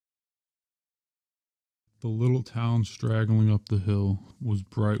The little town straggling up the hill was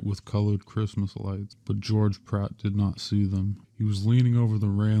bright with colored Christmas lights, but George Pratt did not see them. He was leaning over the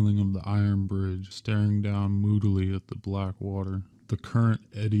railing of the iron bridge, staring down moodily at the black water. The current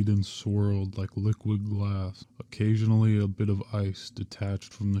eddied and swirled like liquid glass. Occasionally a bit of ice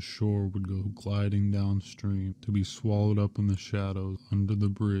detached from the shore would go gliding downstream, to be swallowed up in the shadows under the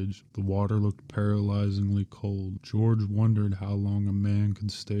bridge. The water looked paralyzingly cold. George wondered how long a man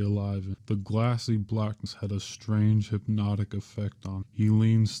could stay alive. The glassy blackness had a strange hypnotic effect on him. He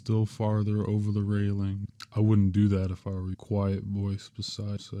leaned still farther over the railing. "I wouldn't do that if I were you," a quiet voice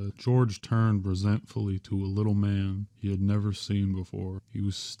beside said. George turned resentfully to a little man he had never seen before. He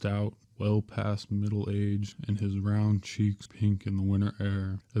was stout, well past middle age, and his round cheeks pink in the winter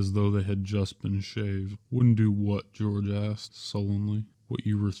air, as though they had just been shaved. "Wouldn't do what?" George asked sullenly. "What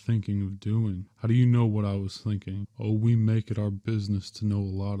you were thinking of doing." "How do you know what I was thinking?" "Oh, we make it our business to know a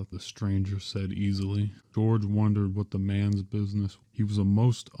lot of," the stranger said easily. George wondered what the man's business was. He was a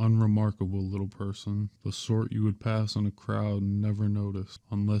most unremarkable little person, the sort you would pass in a crowd and never notice,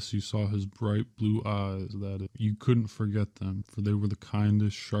 unless you saw his bright blue eyes, that is. You couldn't forget them, for they were the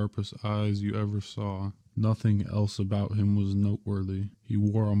kindest, sharpest eyes you ever saw. Nothing else about him was noteworthy. He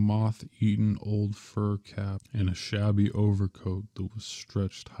wore a moth-eaten old fur cap and a shabby overcoat that was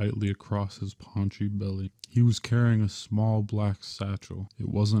stretched tightly across his paunchy belly. He was carrying a small black satchel. It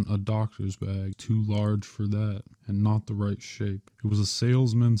wasn't a doctor's bag, too large for that, and not the right shape. It was a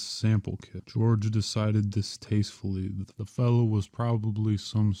salesman's sample kit. George decided distastefully that the fellow was probably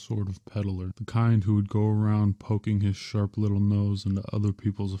some sort of peddler, the kind who would go around poking his sharp little nose into other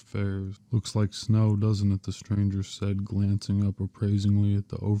people's affairs. "Looks like snow, doesn't it?" the stranger said, glancing up appraisingly at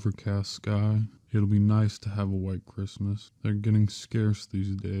the overcast sky. "It'll be nice to have a white Christmas. They're getting scarce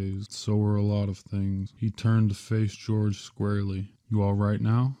these days. So are a lot of things." He turned to face George squarely. "You all right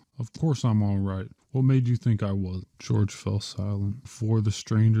now?" "Of course I'm all right. What made you think I was?" George fell silent. Before the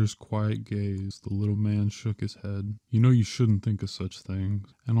stranger's quiet gaze, the little man shook his head. "You know you shouldn't think of such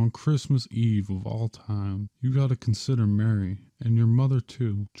things. And on Christmas Eve of all time, you got to consider Mary. And your mother,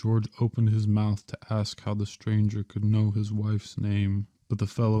 too." George opened his mouth to ask how the stranger could know his wife's name, but the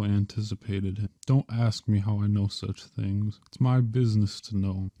fellow anticipated him. "Don't ask me how I know such things. It's my business to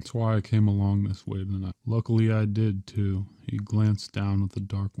know. That's why I came along this way tonight." "Luckily I did, too." He glanced down at the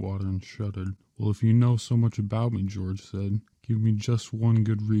dark water and shuddered. "Well, if you know so much about me," George said, "give me just one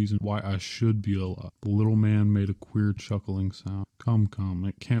good reason why I should be alive." The little man made a queer chuckling sound. Come,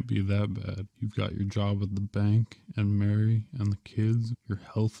 it can't be that bad. You've got your job at the bank, and Mary, and the kids. You're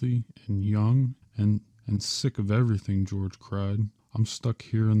healthy, and young, and sick of everything," George cried. "I'm stuck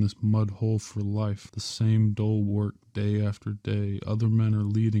here in this mud hole for life, the same dull work day after day. Other men are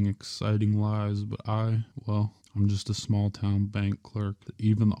leading exciting lives, but I'm just a small-town bank clerk that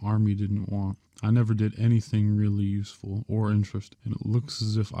even the army didn't want. I never did anything really useful or interesting, and it looks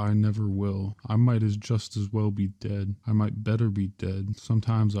as if I never will. I might just as well be dead. I might better be dead.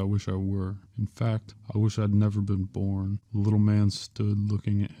 Sometimes I wish I were. In fact, I wish I'd never been born." The little man stood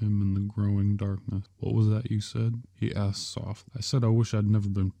looking at him in the growing darkness. "What was that you said?" he asked softly. "I said I wish I'd never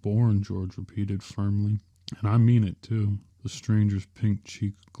been born," George repeated firmly. "And I mean it, too." The stranger's pink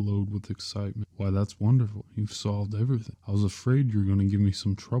cheeks glowed with excitement. "Why, that's wonderful. You've solved everything. I was afraid you were going to give me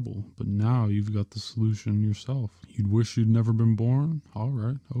some trouble, but now you've got the solution yourself. You'd wish you'd never been born? All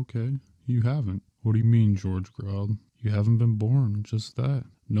right, okay. You haven't." "What do you mean?" George growled. "You haven't been born, just that.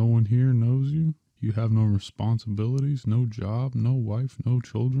 No one here knows you? You have no responsibilities, no job, no wife, no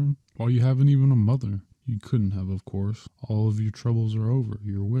children? Why, you haven't even a mother. You couldn't have, of course. All of your troubles are over.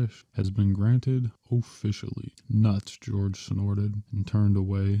 Your wish has been granted officially." "Nuts," George snorted and turned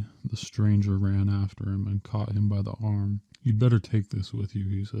away. The stranger ran after him and caught him by the arm. "You'd better take this with you,"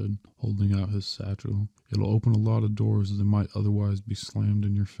 he said, holding out his satchel. "It'll open a lot of doors that might otherwise be slammed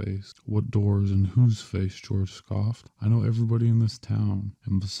in your face." "What doors and whose face?" George scoffed. "I know everybody in this town,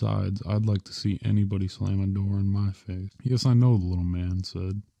 and besides, I'd like to see anybody slam a door in my face." "Yes, I know," the little man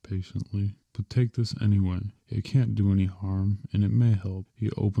said patiently. "But take this anyway. It can't do any harm, and it may help." He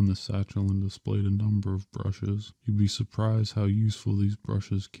opened the satchel and displayed a number of brushes. "You'd be surprised how useful these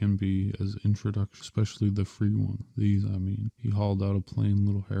brushes can be as introduction, especially the free ones. These, I mean." He hauled out a plain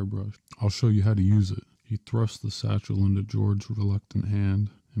little hairbrush. "I'll show you how to use it." He thrust the satchel into George's reluctant hand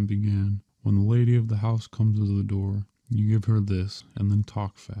and began. "When the lady of the house comes to the door, You give her this, and then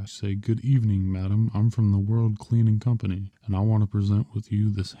talk fast. Say, "Good evening, madam. I'm from the World Cleaning Company, and I want to present with you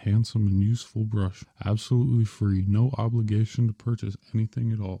this handsome and useful brush. Absolutely free, no obligation to purchase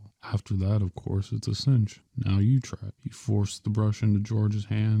anything at all." After that, of course, it's a cinch. "Now you try." He forced the brush into George's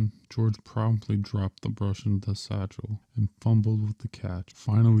hand. George promptly dropped the brush into the satchel and fumbled with the catch,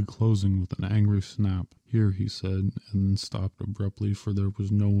 finally closing with an angry snap. "Here," he said, and then stopped abruptly, for there was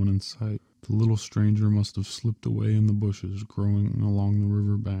no one in sight. The little stranger must have slipped away in the bushes growing along the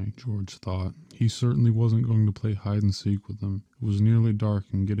river bank, George thought. He certainly wasn't going to play hide and seek with them. It was nearly dark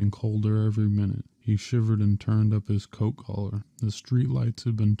and getting colder every minute. He shivered and turned up his coat collar. The street lights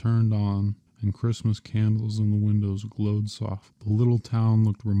had been turned on, and Christmas candles in the windows glowed soft. The little town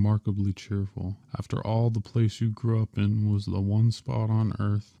looked remarkably cheerful. After all, the place you grew up in was the one spot on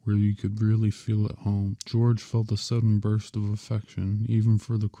earth where you could really feel at home. George felt a sudden burst of affection, even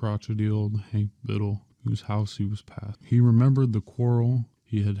for the crotchety old Hank Biddle, whose house he was past. He remembered the quarrel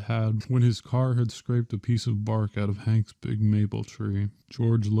he had had when his car had scraped a piece of bark out of Hank's big maple tree.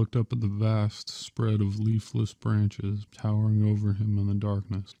 George looked up at the vast spread of leafless branches towering over him in the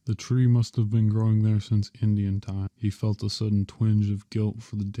darkness. The tree must have been growing there since Indian time. He felt a sudden twinge of guilt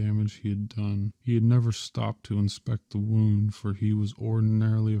for the damage he had done. He had never stopped to inspect the wound, for he was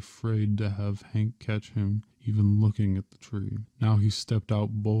ordinarily afraid to have Hank catch him even looking at the tree. Now he stepped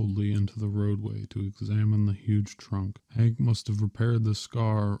out boldly into the roadway to examine the huge trunk. Hank must have repaired the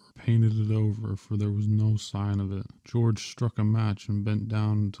scar or painted it over, for there was no sign of it. George struck a match and bent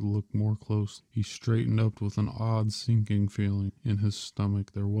down to look more closely. He straightened up with an odd sinking feeling in his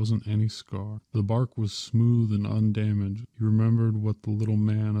stomach. There wasn't any scar. The bark was smooth and undamaged. He remembered what the little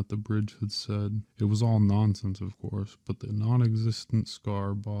man at the bridge had said. It was all nonsense, of course, but the non-existent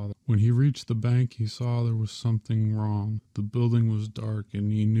scar bothered. When he reached the bank, he saw there was something wrong. The building was dark, and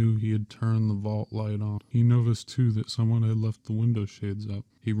he knew he had turned the vault light on. He noticed, too, that someone had left the window shades up.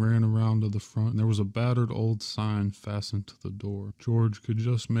 He ran around to the front, and there was a battered old sign fastened to the door. George could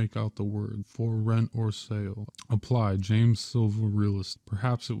just make out the word, "For rent or sale. Apply, James Silva, Realist."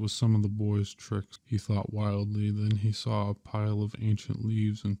 Perhaps it was some of the boy's tricks, he thought wildly. Then he saw a pile of ancient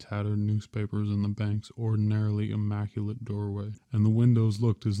leaves and tattered newspapers in the bank's ordinarily immaculate doorway, and the windows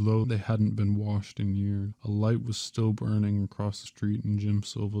looked as though they hadn't been washed in years. A light was still burning across the street in Jim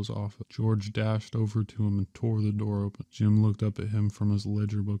Silva's office. George dashed over to him and tore the door open. Jim looked up at him from his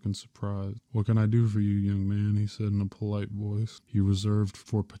ledger book in surprise. "What can I do for you, young man?" he said in a polite voice he reserved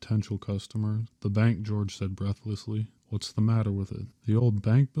for potential customers. "The bank," George said breathlessly. "What's the matter with it?" "The old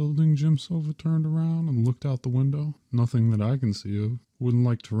bank building?" Jim Silva turned around and looked out the window. "Nothing that I can see of." "Wouldn't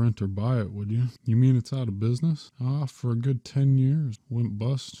like to rent or buy it, would you?" "You mean it's out of business?" "Ah, for a good 10 years. Went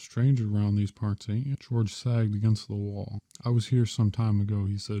bust. Stranger around these parts, ain't you?" George sagged against the wall. "I was here some time ago,"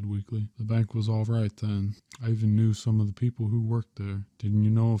 he said weakly. "The bank was all right then. I even knew some of the people who worked there." "Didn't you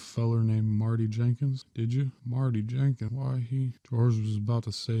know a feller named Marty Jenkins?" "Did you?" "Marty Jenkins? Why, he—" George was about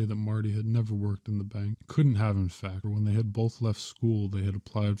to say that Marty had never worked in the bank. Couldn't have, in fact, for when they had both left school they had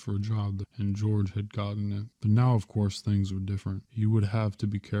applied for a job there, and George had gotten it. But now, of course, things were different. You would have to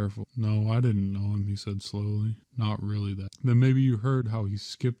be careful. "No, I didn't know him," he said slowly. "Not really that." "Then maybe you heard how he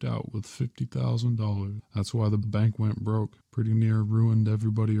skipped out with $50,000. That's why the bank went broke. Pretty near ruined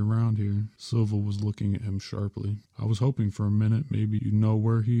everybody around here." Silva was looking at him sharply. "I was hoping for a minute maybe you'd know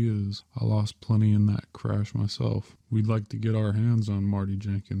where he is. I lost plenty in that crash myself. We'd like to get our hands on Marty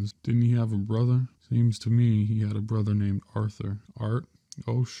Jenkins. Didn't he have a brother?" "Seems to me he had a brother named Arthur." "Art?"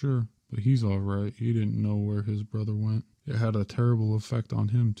 "Oh, sure. But he's all right. He didn't know where his brother went. It had a terrible effect on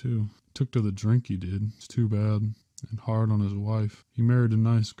him, too. Took to the drink, he did. It's too bad. And hard on his wife. He married a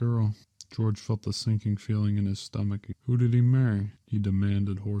nice girl." George felt the sinking feeling in his stomach. "Who did he marry?" he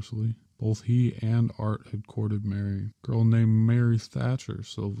demanded hoarsely. Both he and Art had courted Mary. "Girl named Mary Thatcher,"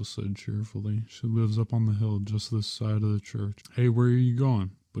 Silva said cheerfully. "She lives up on the hill just this side of the church." "Hey, where are you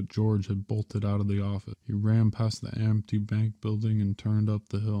going?" But George had bolted out of the office. He ran past the empty bank building and turned up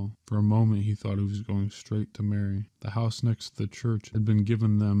the hill. For a moment he thought he was going straight to Mary. The house next to the church had been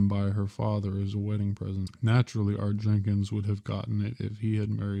given them by her father as a wedding present. Naturally, Art Jenkins would have gotten it if he had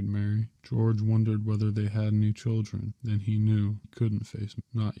married Mary. George wondered whether they had any children. Then he knew he couldn't face me.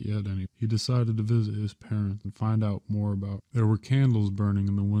 Not yet, anyway. He decided to visit his parents and find out more about it. There were candles burning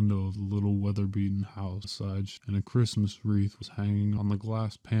in the window of the little weather-beaten house, and a Christmas wreath was hanging on the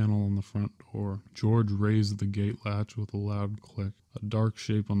glass panel on the front door. George raised the gate latch with a loud click. A dark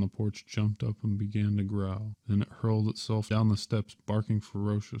shape on the porch jumped up and began to growl. Then it hurled hurled itself down the steps, barking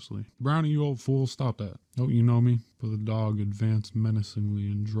ferociously. "Brownie, you old fool, stop that. Don't you know me?" But the dog advanced menacingly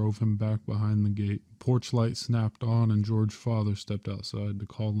and drove him back behind the gate. The porch light snapped on, and George's father stepped outside to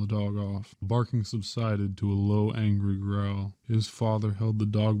call the dog off. The barking subsided to a low, angry growl. His father held the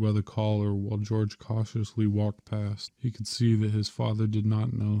dog by the collar while George cautiously walked past. He could see that his father did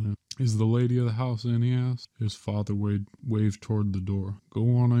not know him. "Is the lady of the house in?" he asked. His father waved toward the door.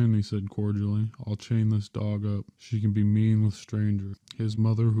 "Go on in," he said cordially. "I'll chain this dog up. She can be mean with strangers." His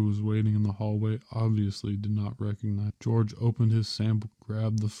mother, who was waiting in the hallway, obviously did not recognize. George opened his sample,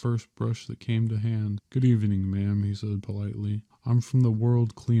 grabbed the first brush that came to hand. "Good evening, ma'am," he said politely. "I'm from the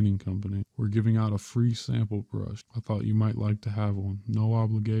World Cleaning Company. We're giving out a free sample brush. I thought you might like to have one. No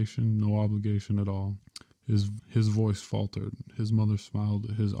obligation at all." His voice faltered. His mother smiled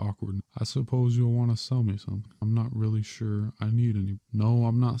at his awkwardness. "I suppose you'll want to sell me something." "I'm not really sure I need any." "No,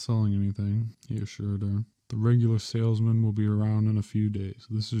 I'm not selling anything," he assured her. "The regular salesman will be around in a few days.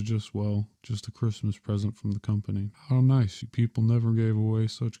 This is just a Christmas present from the company." "How nice. You people never gave away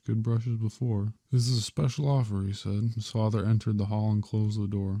such good brushes before." "This is a special offer," he said. His father entered the hall and closed the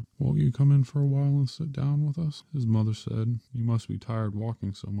door. "Won't you come in for a while and sit down with us?" His mother said. "You must be tired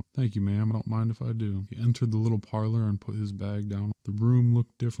walking so much." "Thank you, ma'am. I don't mind if I do." He entered the little parlor and put his bag down. The room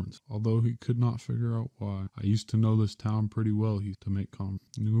looked different, although he could not figure out why. "I used to know this town pretty well," he to make comment.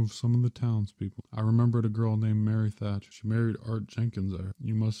 Knew of some of the townspeople. "I remembered a girl named Mary Thatcher. She married Art Jenkins there.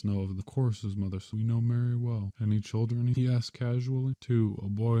 You must know of the course," his mother said. "We know Mary well." "Any children?" he asked casually. "Two, a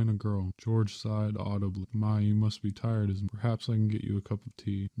boy and a girl." George sighed audibly. "My, you must be tired. Perhaps I can get you a cup of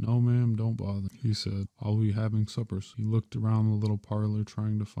tea." "No, ma'am, don't bother," he said. "I'll be having suppers." He looked around the little parlor,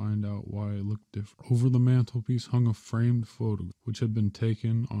 trying to find out why it looked different. Over the mantelpiece hung a framed photo, which had been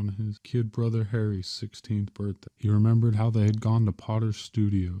taken on his kid brother Harry's 16th birthday. He remembered how they had gone to Potter's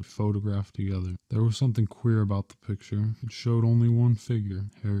studio to photograph together. There was something queer about the picture. It showed only one figure,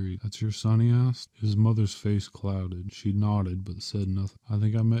 Harry. "That's your son?" he asked. His mother's face clouded. She nodded but said nothing. "I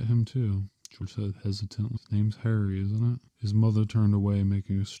think I met him too," George said hesitantly. "His name's Harry, isn't it?" His mother turned away,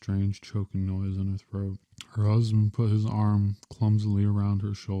 making a strange choking noise in her throat. Her husband put his arm clumsily around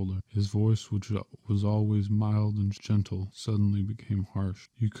her shoulder. His voice, which was always mild and gentle, suddenly became harsh.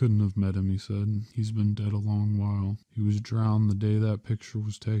 "You couldn't have met him," he said. "He's been dead a long while. He was drowned the day that picture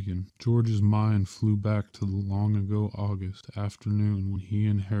was taken." George's mind flew back to the long ago August afternoon when he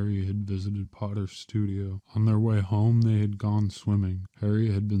and Harry had visited Potter's studio. On their way home, they had gone swimming.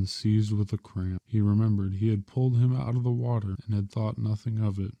 Harry had been seized with a cramp. He remembered he had pulled him out of the water and had thought nothing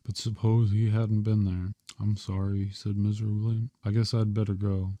of it. But suppose he hadn't been there? "I'm sorry," he said miserably. "I guess I'd better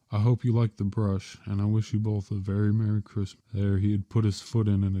go. I hope you like the brush, and I wish you both a very Merry Christmas." There, he had put his foot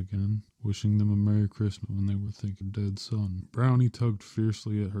in it again, wishing them a Merry Christmas when they were thinking of dead son. Brownie tugged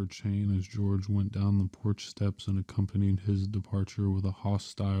fiercely at her chain as George went down the porch steps and accompanied his departure with a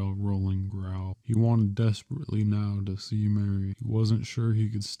hostile, rolling growl. He wanted desperately now to see Mary. He wasn't sure he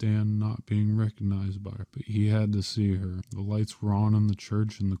could stand not being recognized by her, but he had to see her. The lights were on in the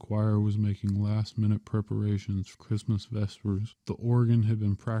church, and the choir was making last-minute preparations for Christmas vespers. The organ had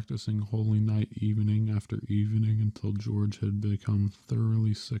been practicing Holy Night evening after evening until George had become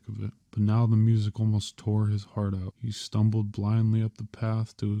thoroughly sick of it. But now the music almost tore his heart out. He stumbled blindly up the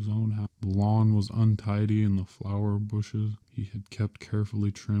path to his own house. The lawn was untidy, and the flower bushes he had kept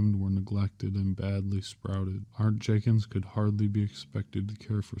carefully trimmed were neglected and badly sprouted. Art Jenkins could hardly be expected to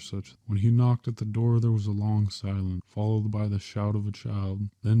care for such. When he knocked at the door, there was a long silence, followed by the shout of a child.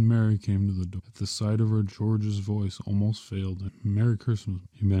 Then Mary came to the door. At the sight of her, George's voice almost failed him. "Merry Christmas,"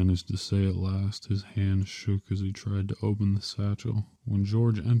 he managed to say at last. His hand shook as he tried to open the satchel. When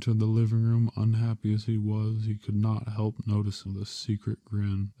George entered the living room, unhappy as he was, he could not help noticing the secret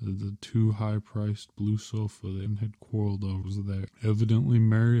grin that the too high-priced blue sofa they had quarreled over was there. Evidently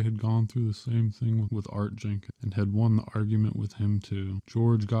Mary had gone through the same thing with Art Jenkins, and had won the argument with him too.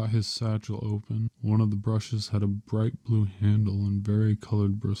 George got his satchel open. One of the brushes had a bright blue handle and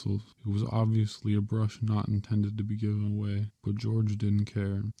vari-colored bristles. It was obviously a brush not intended to be given away, but George didn't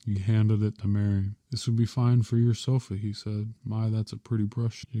care. He handed it to Mary. "This would be fine for your sofa," he said. "My, that's a pretty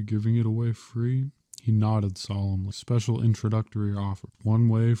brush. You're giving it away free?" He nodded solemnly. "Special introductory offer. One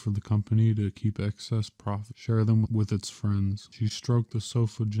way for the company to keep excess profit. Share them with its friends." She stroked the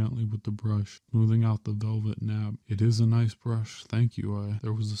sofa gently with the brush, smoothing out the velvet nab. "It is a nice brush. Thank you."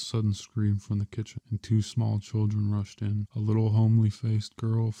 There was a sudden scream from the kitchen, and two small children rushed in. A little homely-faced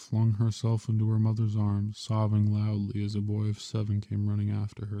girl flung herself into her mother's arms, sobbing loudly as a boy of 7 came running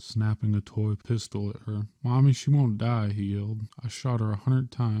after her, snapping a toy pistol at her. "Mommy, she won't die," he yelled. "I shot her 100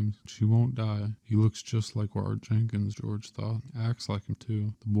 times. She won't die." He looked looks just like Art Jenkins, George thought. Acts like him,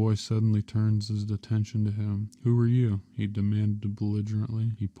 too. The boy suddenly turns his attention to him. Who are you? He demanded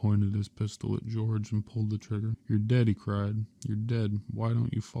belligerently. He pointed his pistol at George and pulled the trigger. You're dead, he cried. You're dead. Why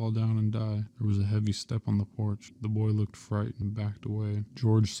don't you fall down and die? There was a heavy step on the porch. The boy looked frightened and backed away.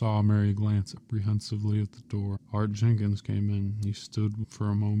 George saw Mary glance apprehensively at the door. Art Jenkins came in. He stood for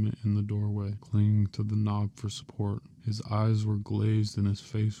a moment in the doorway, clinging to the knob for support. His eyes were glazed and his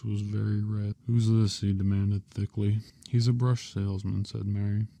face was very red. Who's this? He demanded thickly. He's a brush salesman, said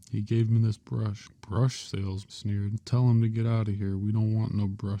Mary. He gave me this brush. Brush salesman, sneered. Tell him to get out of here. We don't want no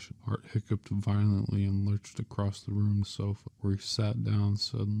brush. Art hiccuped violently and lurched across the room to the sofa, where he sat down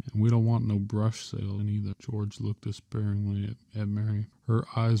suddenly. And we don't want no brush salesman either. George looked despairingly at Mary. Her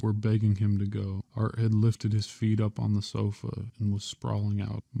eyes were begging him to go. Art had lifted his feet up on the sofa and was sprawling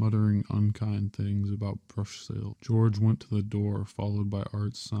out, muttering unkind things about brush sales. George went to the door, followed by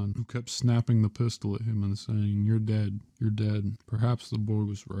Art's son, who kept snapping the pistol at him and saying, You're dead. You're dead. Perhaps the boy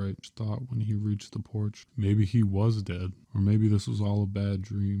was right, thought when he reached the porch. Maybe he was dead, or maybe this was all a bad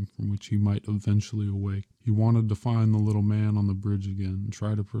dream from which he might eventually awake. He wanted to find the little man on the bridge again and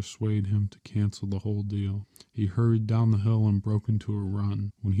try to persuade him to cancel the whole deal. He hurried down the hill and broke into a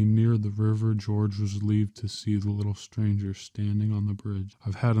run. When he neared the river, George was relieved to see the little stranger standing on the bridge.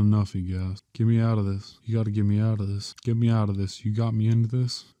 I've had enough, he gasped. Get me out of this. You gotta get me out of this. Get me out of this. You got me into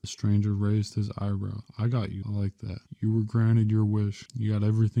this? The stranger raised his eyebrow. I got you. I like that. You were granted your wish. You got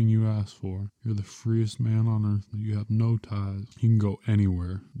everything you asked for. You're the freest man on earth. You have no ties. You can go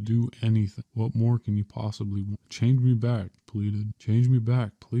anywhere. Do anything. What more can you possibly want? Change me back, pleaded. Change me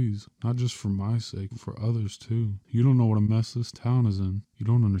back, please. Not just for my sake, but for others too. You don't know what a mess this town is in. You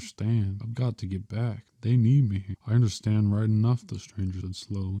don't understand. I've got to get back. They need me. I understand right enough, the stranger said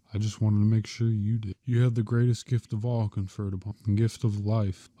slowly. I just wanted to make sure you did. You have the greatest gift of all conferred upon, the gift of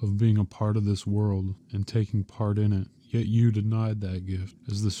life, of being a part of this world and taking part in it. Yet you denied that gift.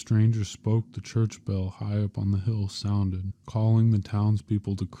 As the stranger spoke, the church bell high up on the hill sounded, calling the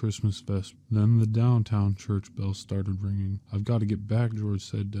townspeople to Christmas vesper. Then the downtown church bell started ringing. I've got to get back, George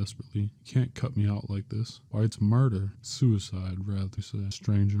said desperately. You can't cut me out like this. Why, it's murder. Suicide, rather, said the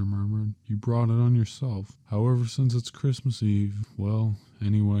stranger murmured. You brought it on yourself. However, since it's Christmas Eve, well,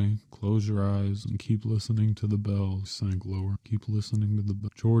 anyway, close your eyes and keep listening to the bell. He sank lower. Keep listening to the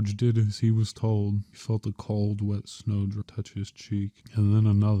bell. George did as he was told. He felt a cold, wet snowdrop touch his cheek, and then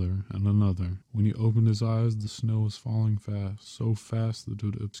another and another. When he opened his eyes, the snow was falling fast, so fast that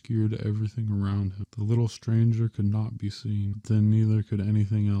it obscured everything around him. The little stranger could not be seen, but then neither could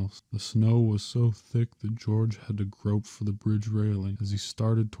anything else. The snow was so thick that George had to grope for the bridge railing. As he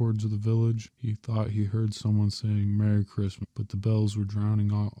started towards the village, he thought he heard someone saying Merry Christmas, but the bells were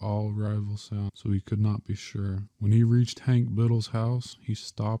drowning out all rival sounds, so he could not be sure. When he reached Hank Biddle's house, he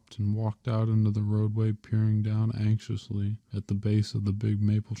stopped and walked out into the roadway, peering down anxiously at the base of the big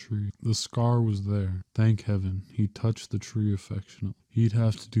maple tree. The scar was there. Thank heaven. He touched the tree affectionately. He'd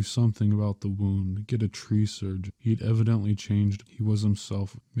have to do something about the wound, get a tree surgeon. He'd evidently changed. He was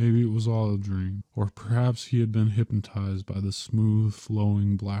himself. Maybe it was all a dream. Or perhaps he had been hypnotized by the smooth,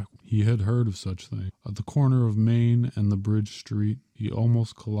 flowing black. He had heard of such things. At the corner of Main and the Bridge Street, he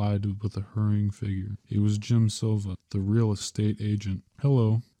almost collided with a hurrying figure. It was Jim Silva, the real estate agent.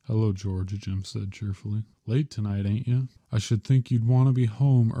 Hello. Hello, George, Jim said cheerfully. Late tonight, ain't you? I should think you'd want to be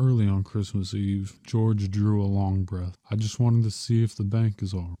home early on Christmas Eve. George drew a long breath. I just wanted to see if the bank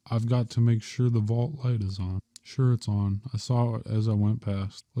is all right. I've got to make sure the vault light is on. Sure, it's on. I saw it as I went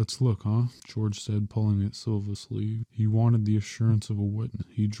past. Let's look, huh? George said, pulling at Silva's sleeve. He wanted the assurance of a witness.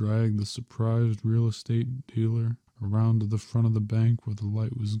 He dragged the surprised real estate dealer around to the front of the bank where the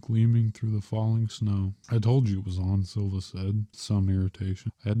light was gleaming through the falling snow. I told you it was on, Silva said, with some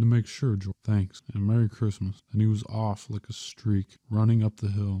irritation. I had to make sure, George. Thanks, and Merry Christmas. And he was off like a streak, running up the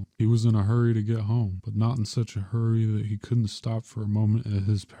hill. He was in a hurry to get home, but not in such a hurry that he couldn't stop for a moment at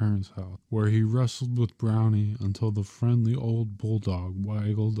his parents' house, where he wrestled with Brownie until the friendly old bulldog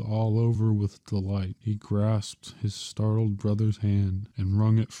waggled all over with delight. He grasped his startled brother's hand and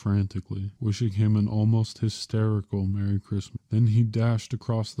wrung it frantically, wishing him an almost hysterical Merry Christmas. Then he dashed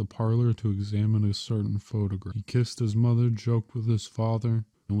across the parlor to examine a certain photograph. He kissed his mother, joked with his father,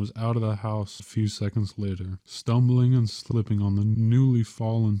 and was out of the house a few seconds later, stumbling and slipping on the newly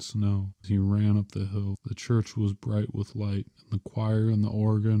fallen snow. As he ran up the hill, the church was bright with light, and the choir and the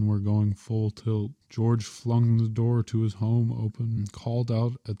organ were going full tilt. George flung the door to his home open and called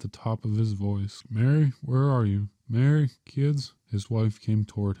out at the top of his voice, Mary, where are you? Mary, kids, His wife came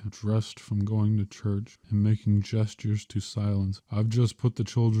toward him, dressed from going to church, and making gestures to silence. "I've just put the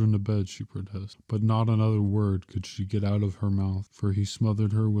children to bed," she protested. But not another word could she get out of her mouth, for he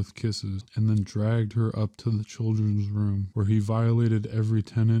smothered her with kisses, and then dragged her up to the children's room, where he violated every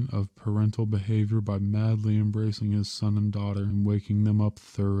tenet of parental behavior by madly embracing his son and daughter and waking them up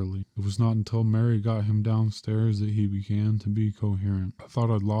thoroughly. It was not until Mary got him downstairs that he began to be coherent. "I thought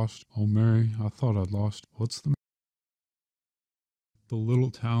I'd lost you. Oh, Mary, I thought I'd lost you. What's the..." The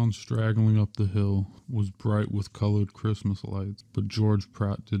little town straggling up the hill was bright with colored Christmas lights, but George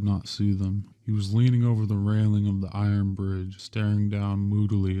Pratt did not see them. He was leaning over the railing of the iron bridge, staring down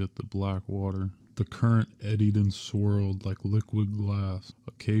moodily at the black water. The current eddied and swirled like liquid glass.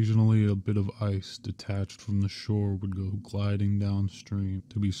 Occasionally a bit of ice detached from the shore would go gliding downstream,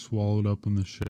 to be swallowed up in the shade